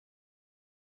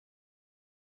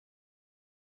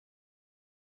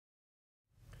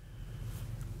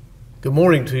Good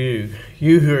morning to you.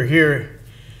 You who are here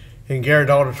in Garrett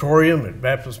Auditorium at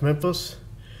Baptist Memphis,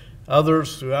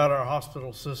 others throughout our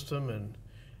hospital system, and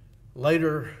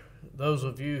later those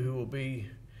of you who will be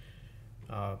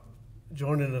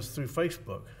joining us through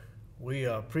Facebook. We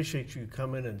appreciate you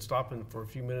coming and stopping for a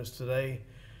few minutes today.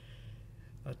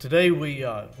 Today we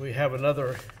have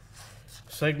another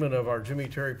segment of our Jimmy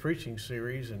Terry preaching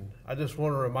series, and I just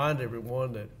want to remind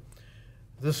everyone that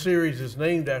this series is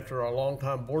named after a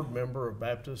longtime board member of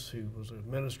Baptist who was a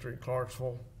minister in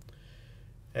Clarksville.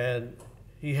 And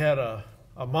he had a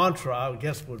mantra, I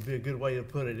guess would be a good way to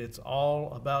put it. It's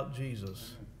all about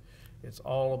Jesus. It's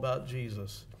all about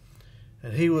Jesus.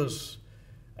 And he was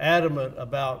adamant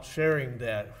about sharing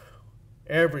that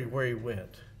everywhere he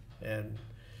went. And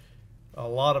a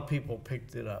lot of people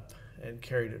picked it up and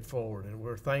carried it forward. And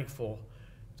we're thankful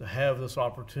to have this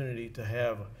opportunity to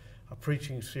have a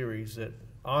preaching series that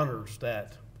honors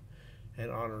that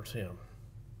and honors him.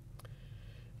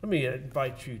 Let me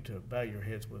invite you to bow your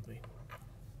heads with me.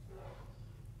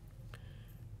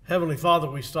 Heavenly Father,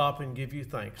 we stop and give you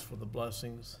thanks for the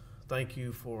blessings. Thank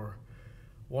you for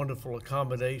wonderful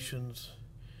accommodations,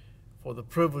 for the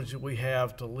privilege that we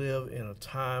have to live in a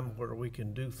time where we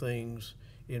can do things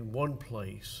in one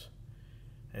place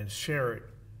and share it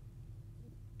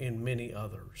in many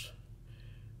others.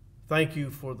 Thank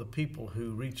you for the people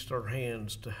who reached their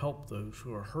hands to help those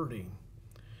who are hurting.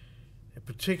 And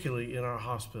particularly in our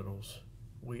hospitals,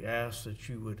 we ask that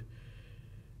you would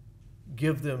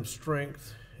give them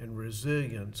strength and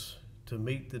resilience to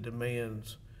meet the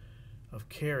demands of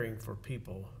caring for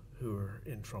people who are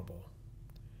in trouble.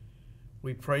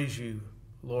 We praise you,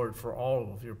 Lord, for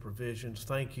all of your provisions.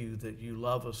 Thank you that you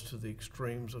love us to the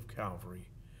extremes of Calvary,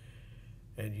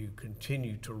 and you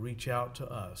continue to reach out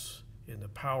to us in the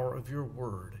power of your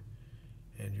word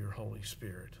and your Holy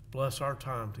Spirit. Bless our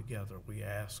time together, we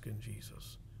ask in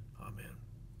Jesus. Amen.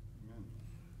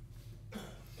 Amen.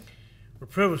 We're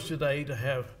privileged today to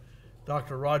have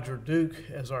Dr. Roger Duke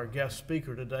as our guest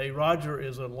speaker today. Roger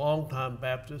is a longtime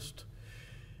Baptist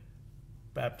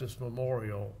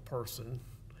Memorial person.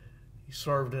 He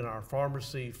served in our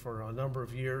pharmacy for a number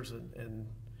of years, and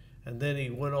then he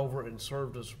went over and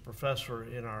served as a professor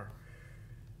in our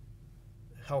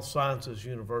Health Sciences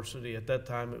University. At that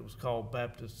time it was called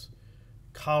Baptist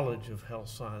College of Health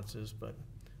Sciences, but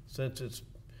since it's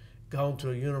gone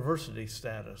to a university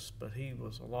status. But he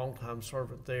was a longtime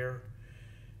servant there.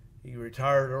 He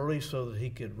retired early so that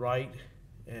he could write,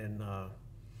 and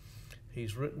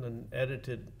he's written and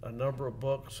edited a number of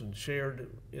books and shared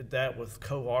that with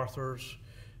co-authors.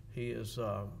 He is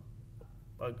a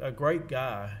great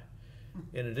guy,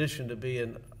 in addition to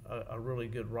being a really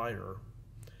good writer.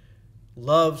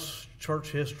 Loves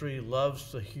church history,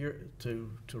 loves to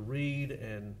read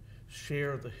and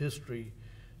share the history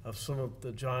of some of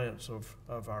the giants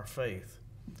of our faith.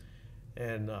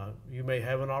 And you may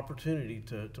have an opportunity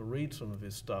to read some of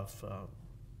his stuff.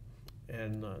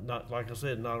 And not, like I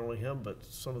said, not only him, but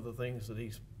some of the things that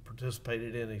he's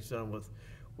participated in, he's done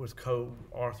with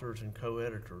co-authors and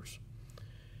co-editors.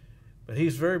 But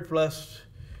he's very blessed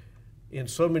in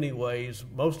so many ways,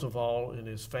 most of all in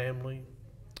his family.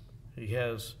 He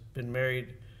has been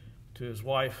married to his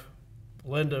wife,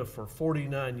 Linda, for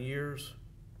 49 years.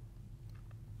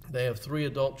 They have 3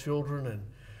 adult children and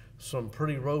some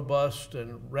pretty robust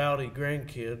and rowdy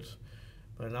grandkids.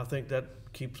 And I think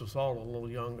that keeps us all a little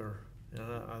younger. And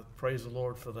I praise the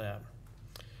Lord for that.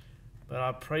 But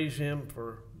I praise him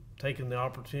for taking the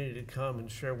opportunity to come and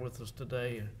share with us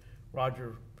today. And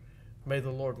Roger, may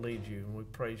the Lord lead you, and we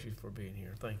praise you for being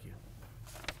here. Thank you.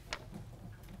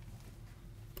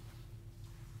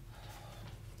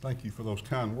 Thank you for those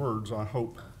kind words. I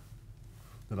hope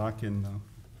that I can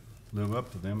live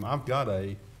up to them. I've got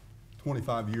a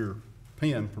 25-year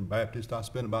pen from Baptist. I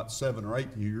spent about 7 or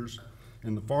 8 years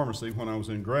in the pharmacy when I was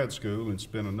in grad school, and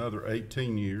spent another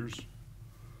 18 years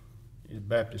at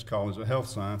Baptist College of Health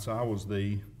Science. I was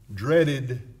the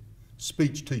dreaded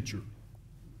speech teacher.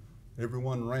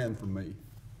 Everyone ran from me.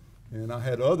 And I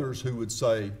had others who would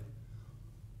say,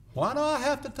 "Why do I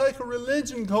have to take a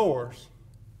religion course?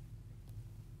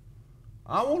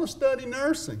 I want to study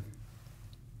nursing."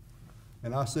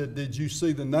 And I said, "Did you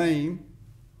see the name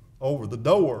over the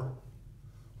door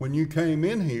when you came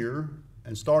in here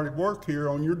and started work here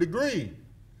on your degree?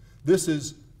 This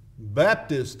is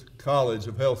Baptist College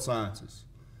of Health Sciences.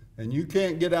 And you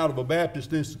can't get out of a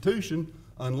Baptist institution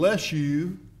unless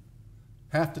you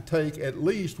have to take at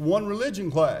least 1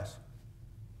 religion class."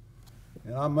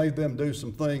 And I made them do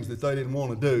some things that they didn't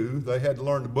want to do. They had to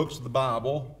learn the books of the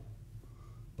Bible.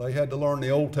 They had to learn the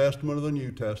Old Testament or the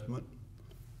New Testament.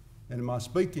 And in my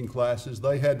speaking classes,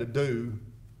 they had to do,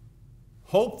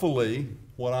 hopefully,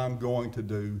 what I'm going to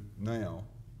do now.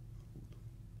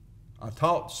 I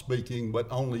taught speaking, but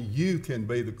only you can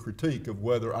be the critique of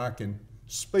whether I can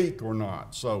speak or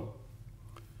not. So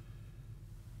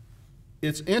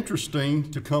it's interesting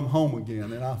to come home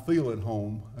again, and I feel at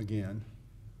home again.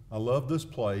 I love this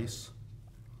place.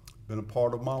 Been a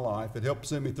part of my life. It helped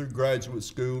send me through graduate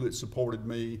school. It supported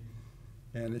me.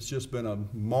 And it's just been a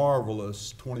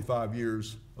marvelous 25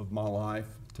 years of my life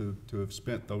to have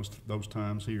spent those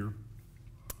times here.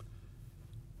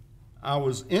 I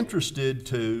was interested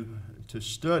to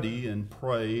study and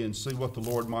pray and see what the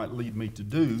Lord might lead me to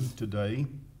do today.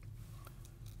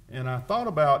 And I thought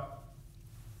about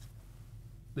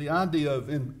the idea of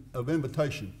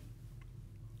invitation.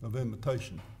 Of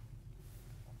invitation.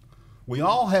 We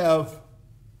all have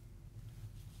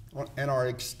and are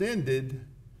extended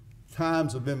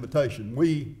times of invitation.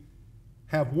 We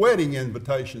have wedding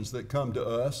invitations that come to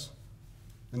us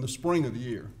in the spring of the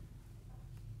year.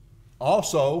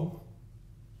 Also,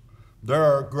 there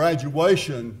are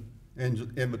graduation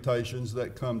invitations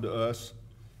that come to us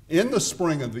in the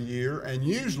spring of the year, and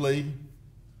usually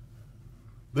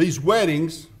these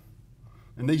weddings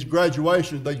and these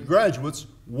graduations, these graduates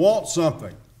want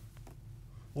something.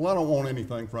 Well, I don't want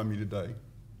anything from you today.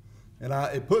 And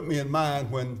it put me in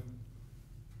mind when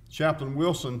Chaplain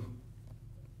Wilson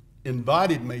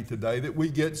invited me today that we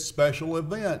get special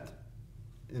event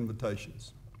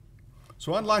invitations.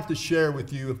 So I'd like to share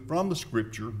with you from the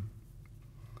Scripture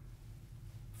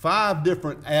 5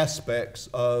 different aspects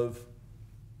of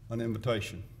an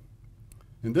invitation.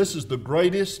 And this is the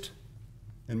greatest,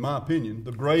 in my opinion,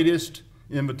 the greatest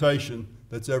invitation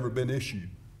that's ever been issued.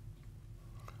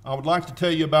 I would like to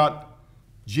tell you about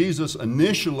Jesus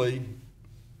initially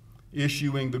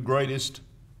issuing the greatest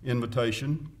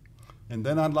invitation, and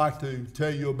then I'd like to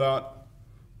tell you about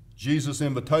Jesus'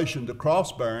 invitation to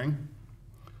cross-bearing.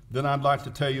 Then I'd like to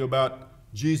tell you about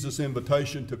Jesus'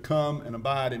 invitation to come and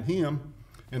abide in Him.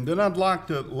 And then I'd like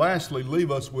to lastly leave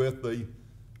us with the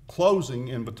closing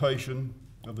invitation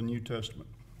of the New Testament.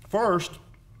 First,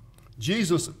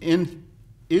 Jesus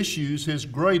issues His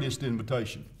greatest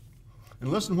invitation. And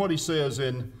listen what He says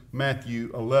in Matthew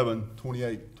 11,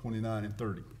 28, 29, and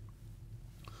 30.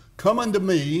 Come unto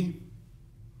me,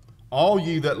 all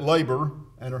ye that labor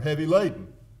and are heavy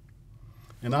laden,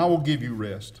 and I will give you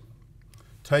rest.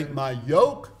 Take my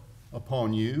yoke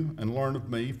upon you and learn of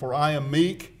me, for I am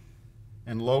meek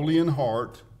and lowly in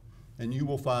heart, and you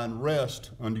will find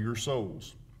rest unto your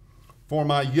souls. For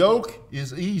my yoke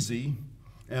is easy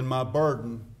and my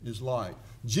burden is light.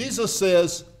 Jesus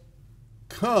says,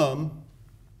 come.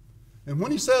 And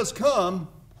when He says come,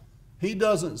 He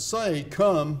doesn't say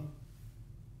come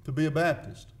to be a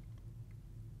Baptist.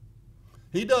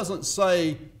 He doesn't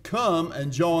say come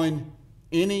and join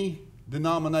any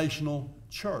denominational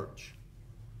church.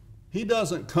 He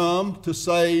doesn't come to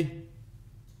say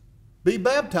be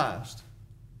baptized.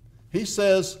 He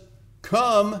says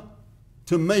come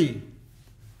to me.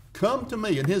 Come to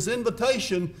me. And His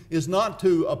invitation is not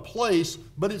to a place,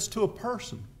 but it's to a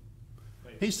person.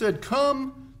 He said,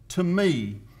 come to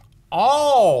me,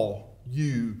 all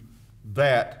you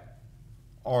that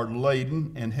are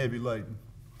laden and heavy laden.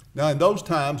 Now, in those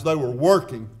times, they were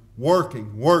working,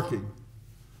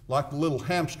 like the little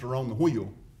hamster on the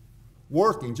wheel,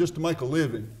 working just to make a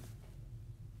living.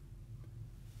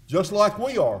 Just like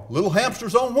we are, little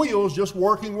hamsters on wheels, just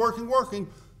working,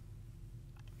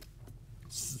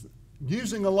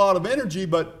 using a lot of energy,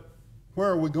 but where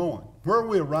are we going? Where are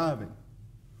we arriving?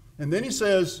 And then He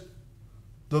says,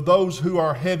 to those who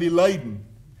are heavy laden.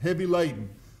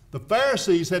 The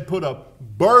Pharisees had put a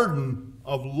burden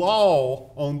of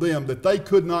law on them that they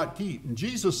could not keep. And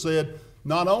Jesus said,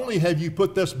 not only have you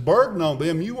put this burden on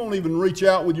them, you won't even reach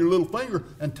out with your little finger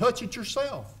and touch it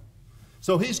yourself.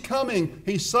 So He's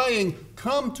saying,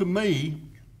 come to me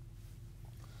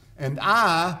and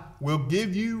I will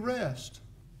give you rest.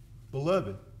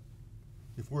 Beloved,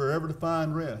 if we're ever to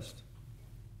find rest,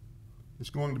 it's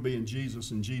going to be in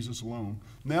Jesus and Jesus alone.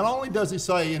 Not only does He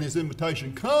say in His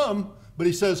invitation, come, but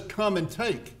He says, come and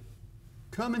take.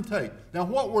 Come and take. Now,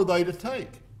 what were they to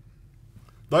take?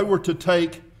 They were to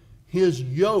take His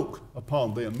yoke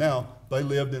upon them. Now, they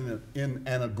lived in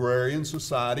an agrarian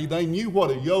society. They knew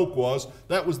what a yoke was.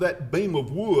 That was that beam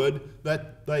of wood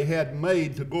that they had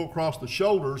made to go across the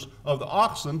shoulders of the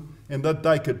oxen, and that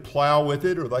they could plow with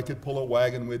it or they could pull a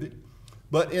wagon with it.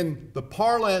 But in the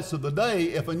parlance of the day,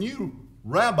 if a new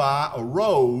rabbi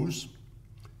arose,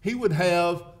 he would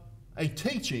have a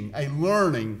teaching, a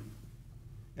learning.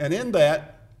 And in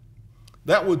that,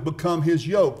 That would become his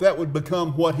yoke. That would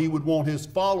become what he would want his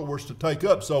followers to take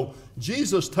up. So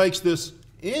Jesus takes this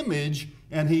image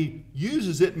and he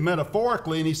uses it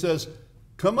metaphorically, and he says,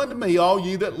 "Come unto me, all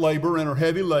ye that labor and are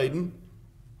heavy laden,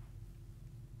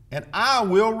 and I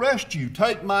will rest you."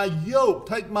 Take my yoke,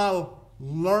 take my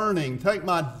learning, take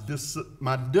my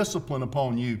discipline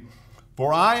upon you.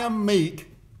 For I am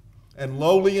meek and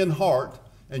lowly in heart,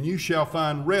 and you shall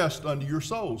find rest unto your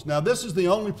souls. Now, this is the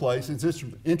only place, it's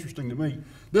interesting to me,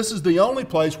 this is the only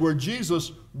place where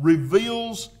Jesus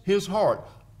reveals his heart.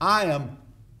 I am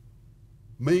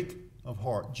meek of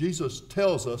heart. Jesus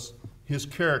tells us his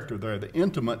character there, the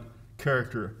intimate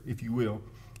character, if you will.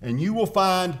 And you will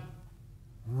find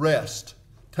rest.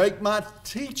 Take my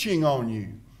teaching on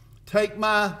you. Take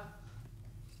my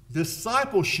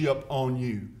discipleship on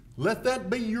you. Let that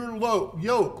be your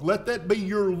yoke. Let that be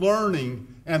your learning.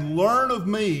 And learn of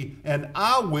me, and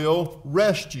I will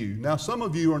rest you. Now, some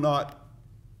of you are not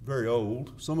very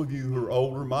old. Some of you who are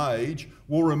older, my age,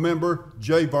 will remember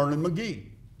J. Vernon McGee.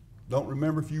 Don't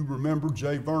remember if you remember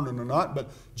J. Vernon or not, but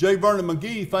J. Vernon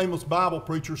McGee, famous Bible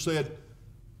preacher, said,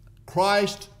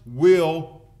 Christ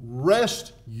will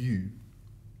rest you.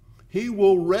 He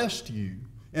will rest you,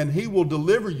 and he will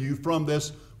deliver you from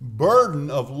this burden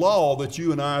of law that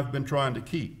you and I have been trying to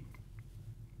keep.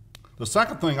 The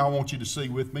second thing I want you to see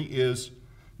with me is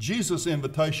Jesus'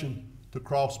 invitation to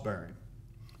cross-bearing.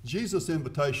 Jesus'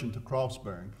 invitation to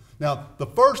cross-bearing. Now, the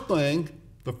first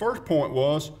point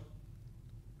was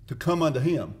to come unto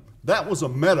him. That was a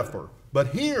metaphor. But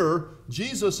here,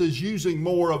 Jesus is using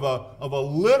more of a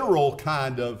literal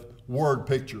kind of word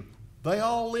picture. They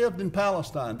all lived in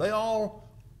Palestine. They all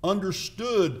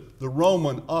understood the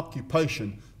Roman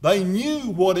occupation. They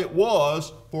knew what it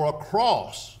was for a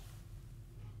cross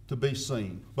to be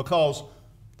seen, because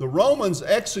the Romans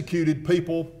executed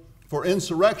people for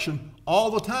insurrection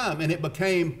all the time, and it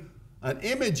became an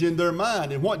image in their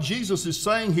mind. And what Jesus is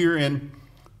saying here in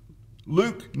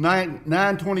Luke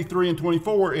 9:23 and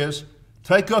 24 is,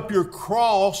 take up your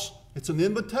cross. It's an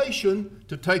invitation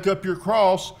to take up your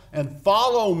cross and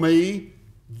follow me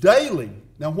daily.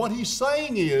 Now, what he's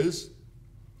saying is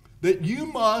that you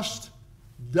must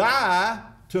die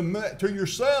to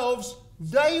yourselves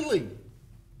daily.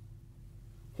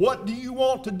 What do you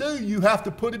want to do? You have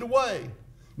to put it away.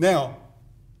 Now,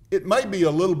 it may be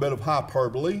a little bit of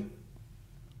hyperbole,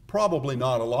 probably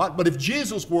not a lot, but if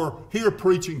Jesus were here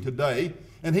preaching today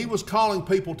and he was calling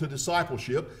people to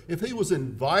discipleship, if he was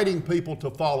inviting people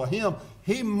to follow him,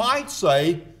 he might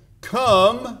say,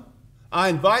 come, I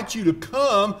invite you to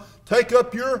come, take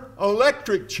up your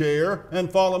electric chair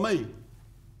and follow me.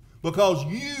 Because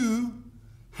you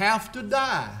have to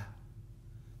die.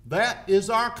 That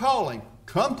is our calling.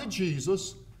 Come to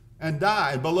Jesus and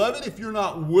die. And beloved, if you're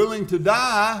not willing to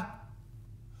die,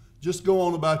 just go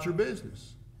on about your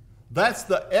business. That's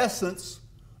the essence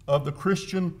of the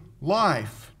Christian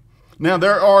life. Now,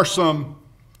 there are some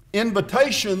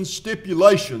invitation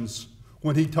stipulations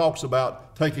when he talks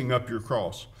about taking up your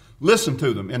cross. Listen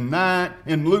to them. In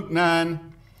Luke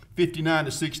 9:59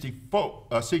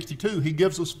 to 62, he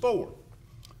gives us 4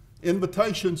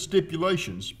 invitation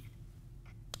stipulations.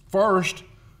 First,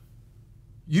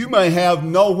 you may have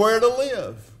nowhere to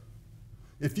live.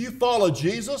 If you follow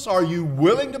Jesus, are you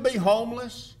willing to be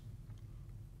homeless?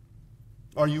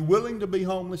 Are you willing to be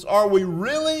homeless? Are we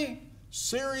really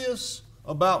serious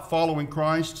about following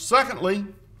Christ? Secondly,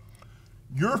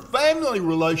 your family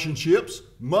relationships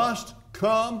must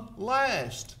come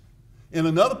last. In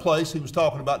another place, he was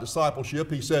talking about discipleship.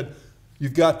 He said,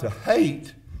 you've got to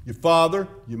hate your father,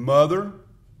 your mother,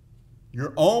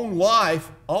 your own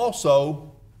life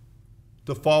also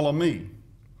to follow me.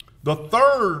 The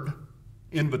third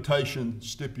invitation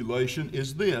stipulation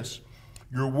is this: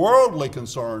 your worldly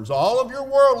concerns, all of your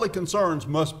worldly concerns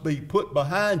must be put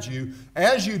behind you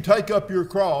as you take up your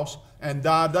cross and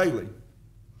die daily.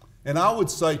 And I would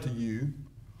say to you,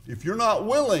 if you're not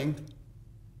willing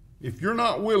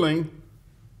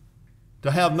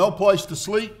to have no place to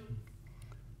sleep,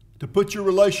 to put your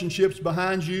relationships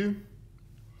behind you,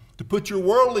 to put your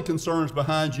worldly concerns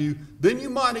behind you, then you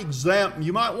might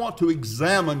want to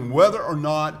examine whether or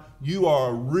not you are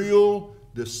a real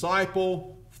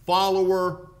disciple,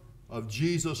 follower of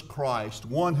Jesus Christ,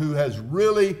 one who has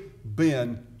really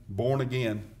been born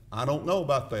again. I don't know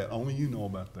about that. Only you know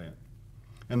about that.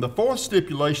 And the fourth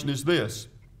stipulation is this: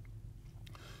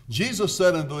 Jesus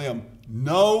said unto them,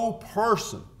 no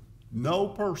person,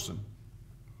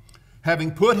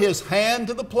 having put his hand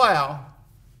to the plow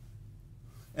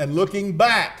and looking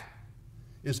back,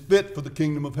 is fit for the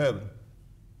kingdom of heaven.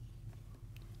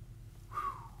 Whew.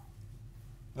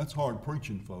 That's hard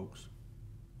preaching, folks.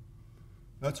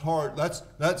 That's hard.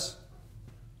 That's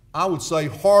I would say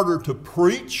harder to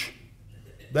preach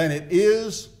than it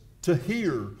is to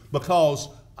hear, because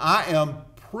I am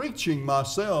preaching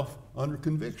myself under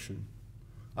conviction.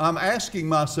 I'm asking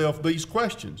myself these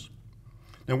questions.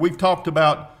 And we've talked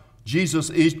about Jesus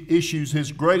issues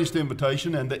his greatest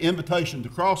invitation, and the invitation to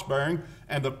cross-bearing,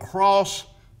 and the cross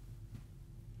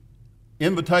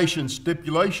invitation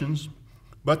stipulations,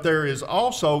 but there is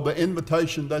also the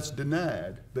invitation that's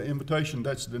denied. The invitation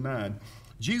that's denied.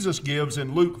 Jesus gives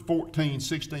in Luke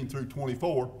 14:16 through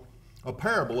 24 a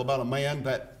parable about a man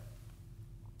that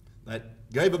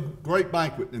gave a great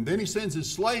banquet, and then he sends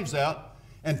his slaves out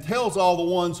and tells all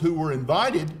the ones who were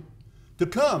invited to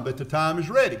come, that the time is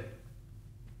ready.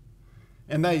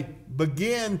 And they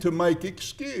begin to make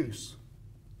excuse.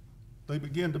 They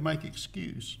begin to make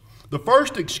excuse. The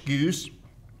first excuse: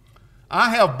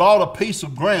 I have bought a piece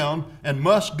of ground and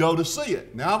must go to see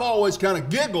it. Now, I've always kind of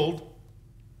giggled.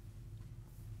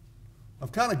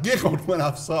 When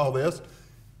I saw this,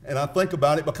 and I think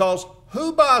about it, because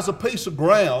who buys a piece of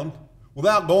ground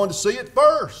without going to see it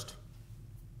first?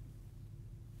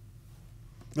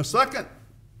 The second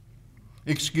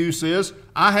excuse is,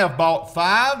 I have bought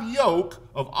 5 yoke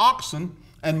of oxen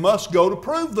and must go to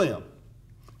prove them.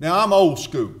 Now, I'm old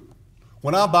school.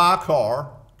 When I buy a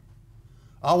car,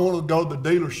 I want to go to the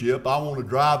dealership. I want to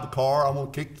drive the car. I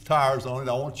want to kick the tires on it.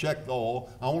 I want to check the oil.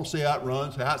 I want to see how it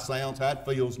runs, how it sounds, how it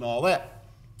feels, and all that.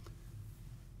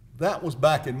 That was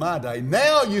back in my day.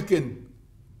 Now you can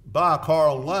buy a car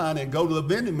online and go to the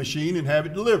vending machine and have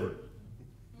it delivered.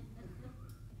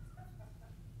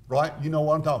 Right? You know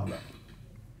what I'm talking about.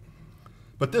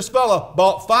 But this fella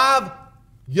bought 5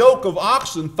 yoke of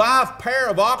oxen, 5 pair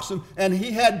of oxen, and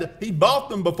he bought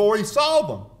them before he saw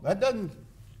them. That doesn't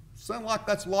sound like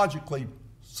that's logically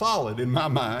solid in my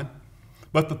mind.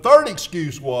 But the third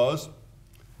excuse was,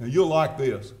 and you'll like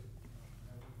this: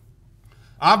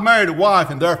 I've married a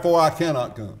wife and therefore I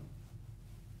cannot come.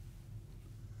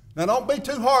 Now, don't be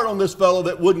too hard on this fellow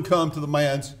that wouldn't come to the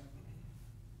man's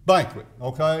banquet,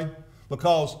 okay?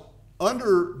 Because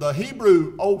under the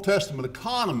Hebrew Old Testament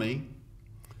economy,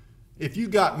 if you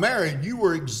got married, you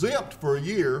were exempt for a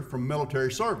year from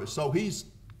military service. So he's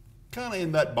kind of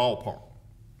in that ballpark.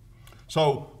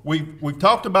 So we've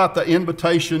talked about the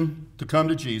invitation to come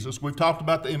to Jesus. We've talked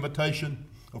about the invitation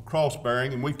of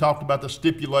cross-bearing, and we've talked about the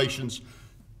stipulations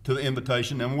to the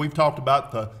invitation, and we've talked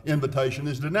about the invitation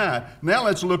is denied. Now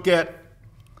let's look at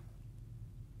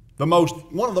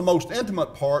one of the most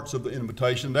intimate parts of the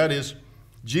invitation, that is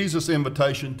Jesus'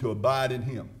 invitation to abide in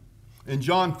him. In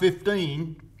John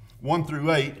 15, 1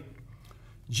 through 8,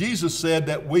 Jesus said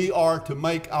that we are to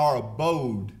make our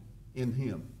abode in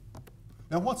him.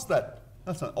 Now what's that?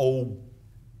 That's an old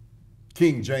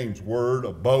King James word,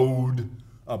 abode,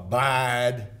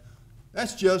 abide.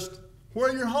 That's just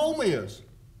where your home is.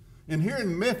 And here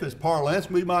in Memphis parlance,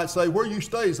 we might say where you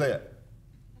stays at.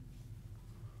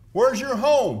 Where's your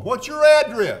home? What's your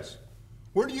address?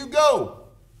 Where do you go?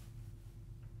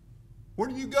 Where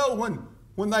do you go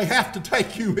when they have to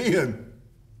take you in?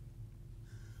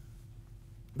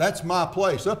 That's my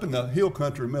place. Up in the hill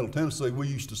country of Middle Tennessee, we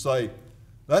used to say,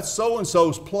 that's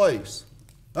so-and-so's place.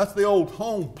 That's the old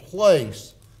home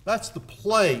place. That's the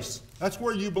place. That's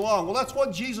where you belong. Well, that's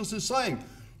what Jesus is saying.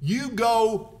 You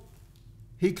go.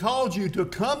 He called you to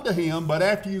come to him, but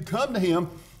after you come to him,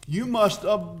 you must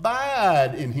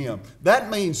abide in him.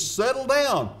 That means settle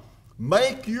down.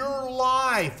 Make your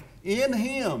life in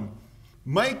him.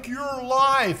 Make your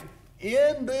life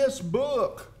in this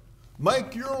book.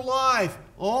 Make your life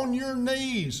on your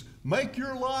knees. Make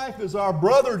your life as our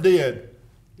brother did.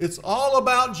 It's all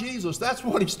about Jesus. That's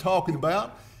what he's talking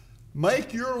about.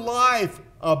 Make your life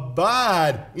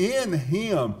abide in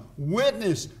him.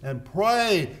 Witness and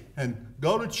pray and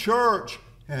go to church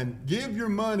and give your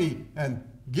money and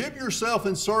give yourself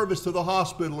in service to the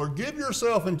hospital, or give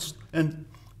yourself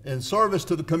in service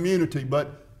to the community,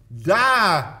 but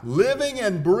die living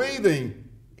and breathing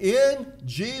in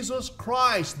Jesus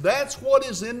Christ. That's what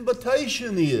his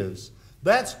invitation is.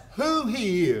 That's who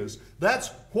he is.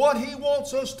 That's what he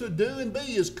wants us to do and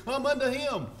be, is come unto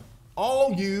him,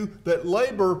 all you that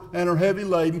labor and are heavy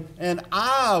laden, and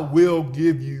I will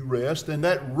give you rest. And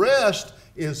that rest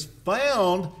is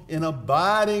found in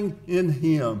abiding in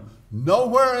him.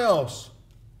 Nowhere else.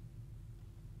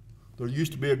 There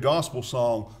used to be a gospel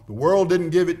song, the world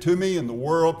didn't give it to me and the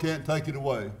world can't take it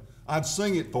away. I'd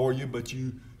sing it for you, but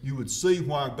you would see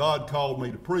why God called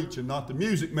me to preach and not the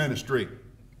music ministry.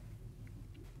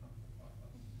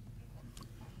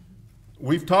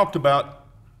 We've talked about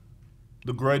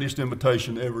the greatest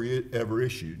invitation ever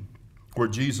issued. where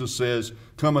Jesus says,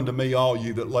 "Come unto me, all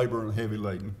you that labor and are heavy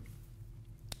laden."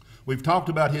 We've talked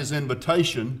about his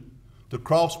invitation to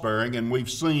cross-bearing, and we've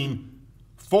seen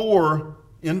 4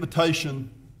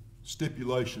 invitation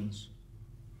stipulations.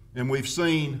 And we've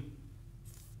seen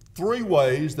 3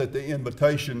 ways that the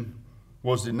invitation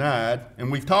was denied.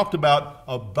 And we've talked about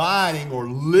abiding or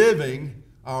living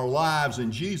our lives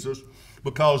in Jesus,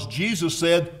 because Jesus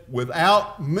said,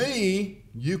 "Without me,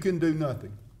 you can do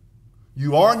nothing."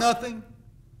 You are nothing,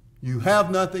 you have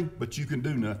nothing, but you can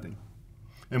do nothing.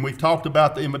 And we've talked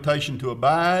about the invitation to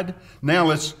abide. Now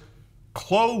let's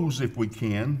close, if we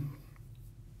can,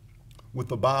 with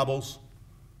the Bible's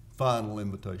final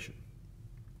invitation.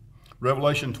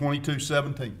 Revelation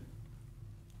 22:17.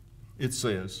 It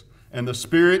says, "And the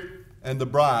Spirit and the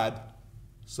bride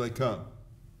say, Come.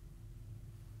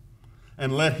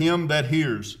 And let him that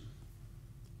hears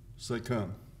say,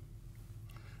 Come.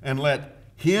 And let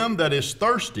him that is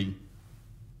thirsty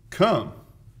come.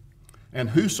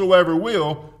 And whosoever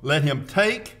will, let him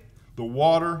take the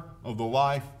water of the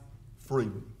life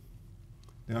freely."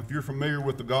 Now, if you're familiar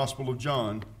with the Gospel of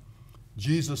John,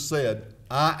 Jesus said,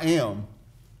 "I am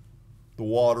the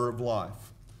water of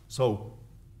life." So,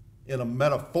 in a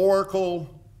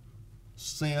metaphorical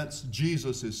sense,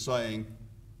 Jesus is saying,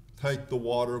 take the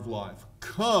water of life.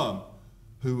 Come.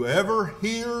 Whoever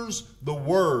hears the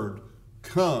word,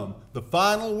 come. The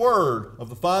final word of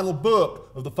the final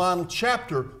book, of the final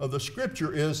chapter of the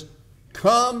Scripture is,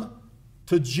 come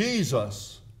to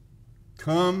Jesus.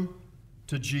 Come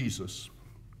to Jesus.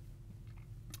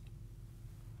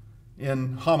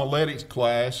 In homiletics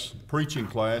class, preaching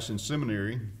class in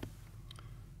seminary,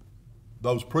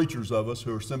 those preachers of us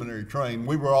who are seminary trained,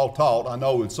 we were all taught, I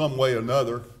know in some way or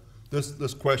another,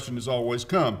 this question has always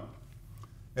come.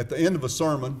 At the end of a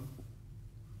sermon,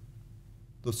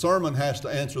 the sermon has to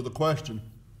answer the question,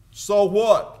 so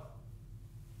what?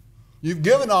 You've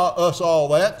given us all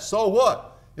that, so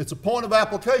what? It's a point of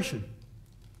application.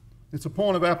 It's a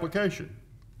point of application.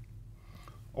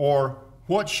 Or,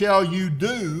 what shall you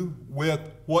do with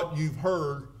what you've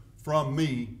heard from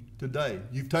me today?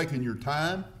 You've taken your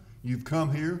time. You've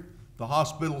come here. The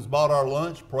hospital's bought our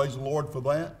lunch. Praise the Lord for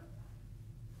that.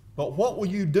 But what will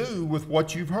you do with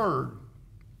what you've heard?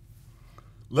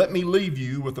 Let me leave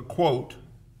you with a quote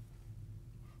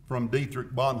from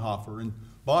Dietrich Bonhoeffer. And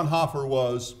Bonhoeffer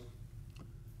was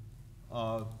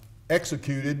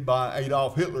executed by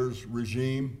Adolf Hitler's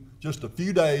regime just a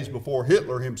few days before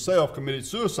Hitler himself committed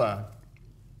suicide.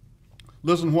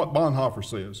 Listen to what Bonhoeffer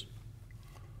says.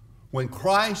 When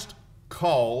Christ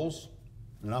calls,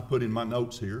 and I put in my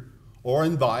notes here, or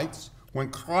invites, when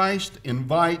Christ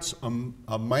invites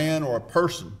a man or a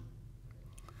person,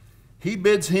 he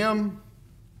bids him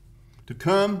to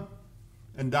come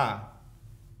and die.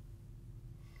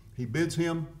 He bids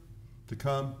him to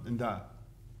come and die.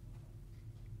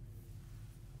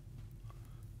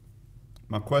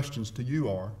 My questions to you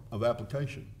are of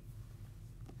application.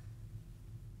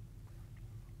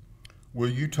 Will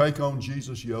you take on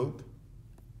Jesus' yoke?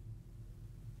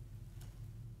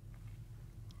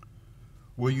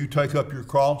 Will you take up your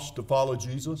cross to follow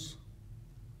Jesus?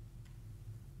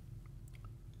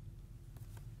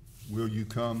 Will you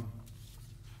come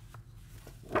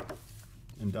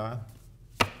and die?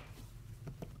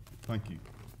 Thank you.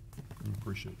 I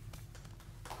appreciate it.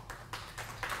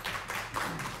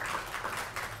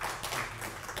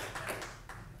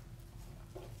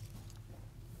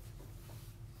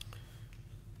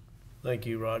 Thank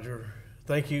you, Roger.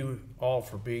 Thank you all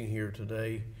for being here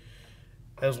today.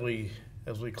 As we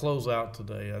close out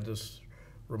today, I just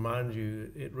remind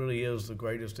you, it really is the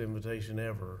greatest invitation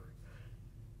ever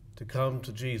to come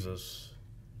to Jesus,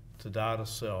 to die to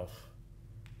self,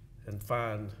 and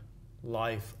find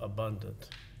life abundant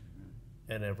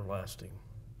and everlasting.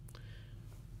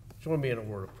 Join me in a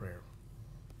word of prayer.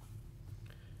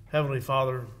 Heavenly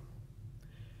Father,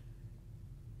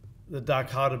 the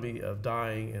dichotomy of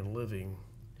dying and living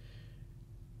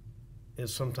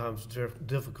is sometimes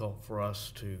difficult for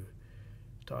us to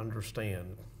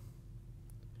understand.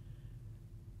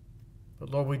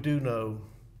 But Lord, we do know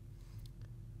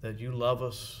that you love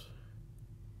us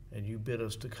and you bid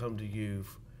us to come to you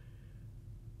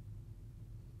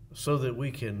so that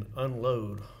we can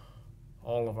unload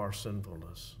all of our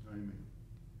sinfulness. Amen.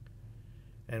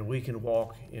 And we can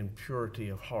walk in purity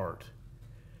of heart,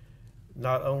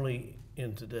 not only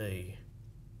in today,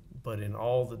 but in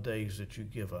all the days that you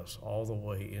give us, all the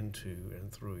way into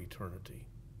and through eternity.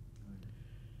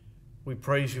 We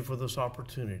praise you for this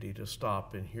opportunity to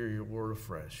stop and hear your word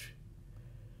afresh.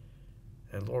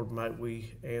 And Lord, might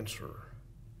we answer,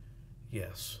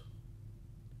 yes.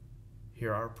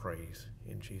 Hear our praise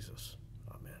in Jesus.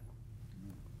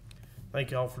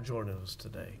 Thank you all for joining us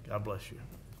today. God bless you.